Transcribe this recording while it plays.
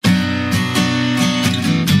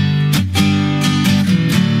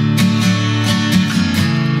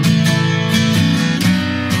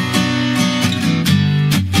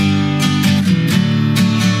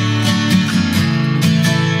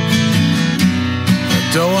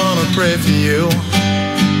don't wanna pray for you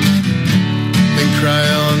and cry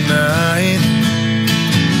all night.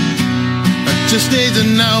 I just need to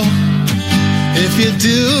know if you're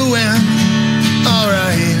doing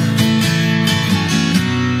alright.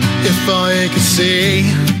 If all you can see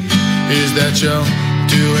is that you're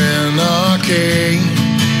doing okay,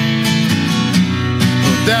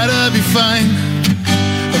 well, that'll be fine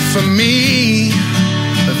for me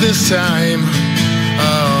this time.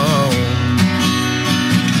 Oh,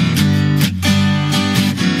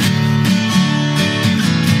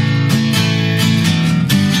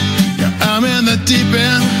 yeah, I'm in the deep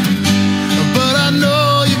end, but I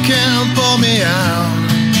know you can't pull me out.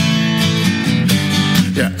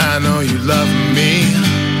 Yeah, I know you love me.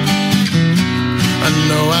 I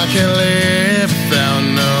know I can't live without,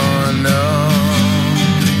 no, no.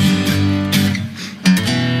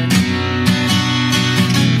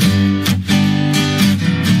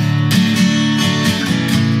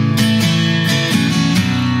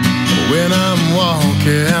 When I'm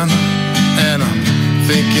walking and I'm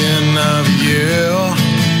thinking of you,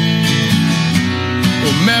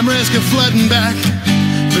 well, memories come flooding back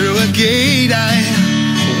through a gate I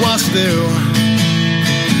once knew.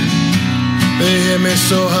 They hit me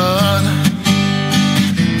so hard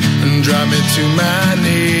and drive me to my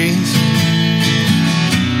knees.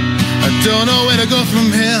 I don't know where to go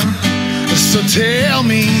from here, so tell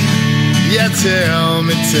me, yeah, tell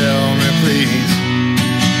me, please.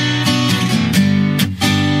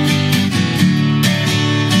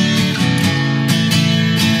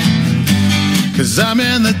 'Cause I'm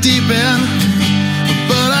in the deep end,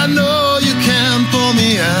 but I know you can't pull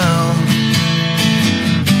me out.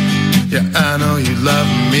 Yeah, I know you love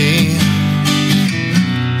me.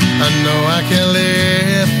 I know I can't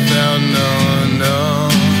live without, no.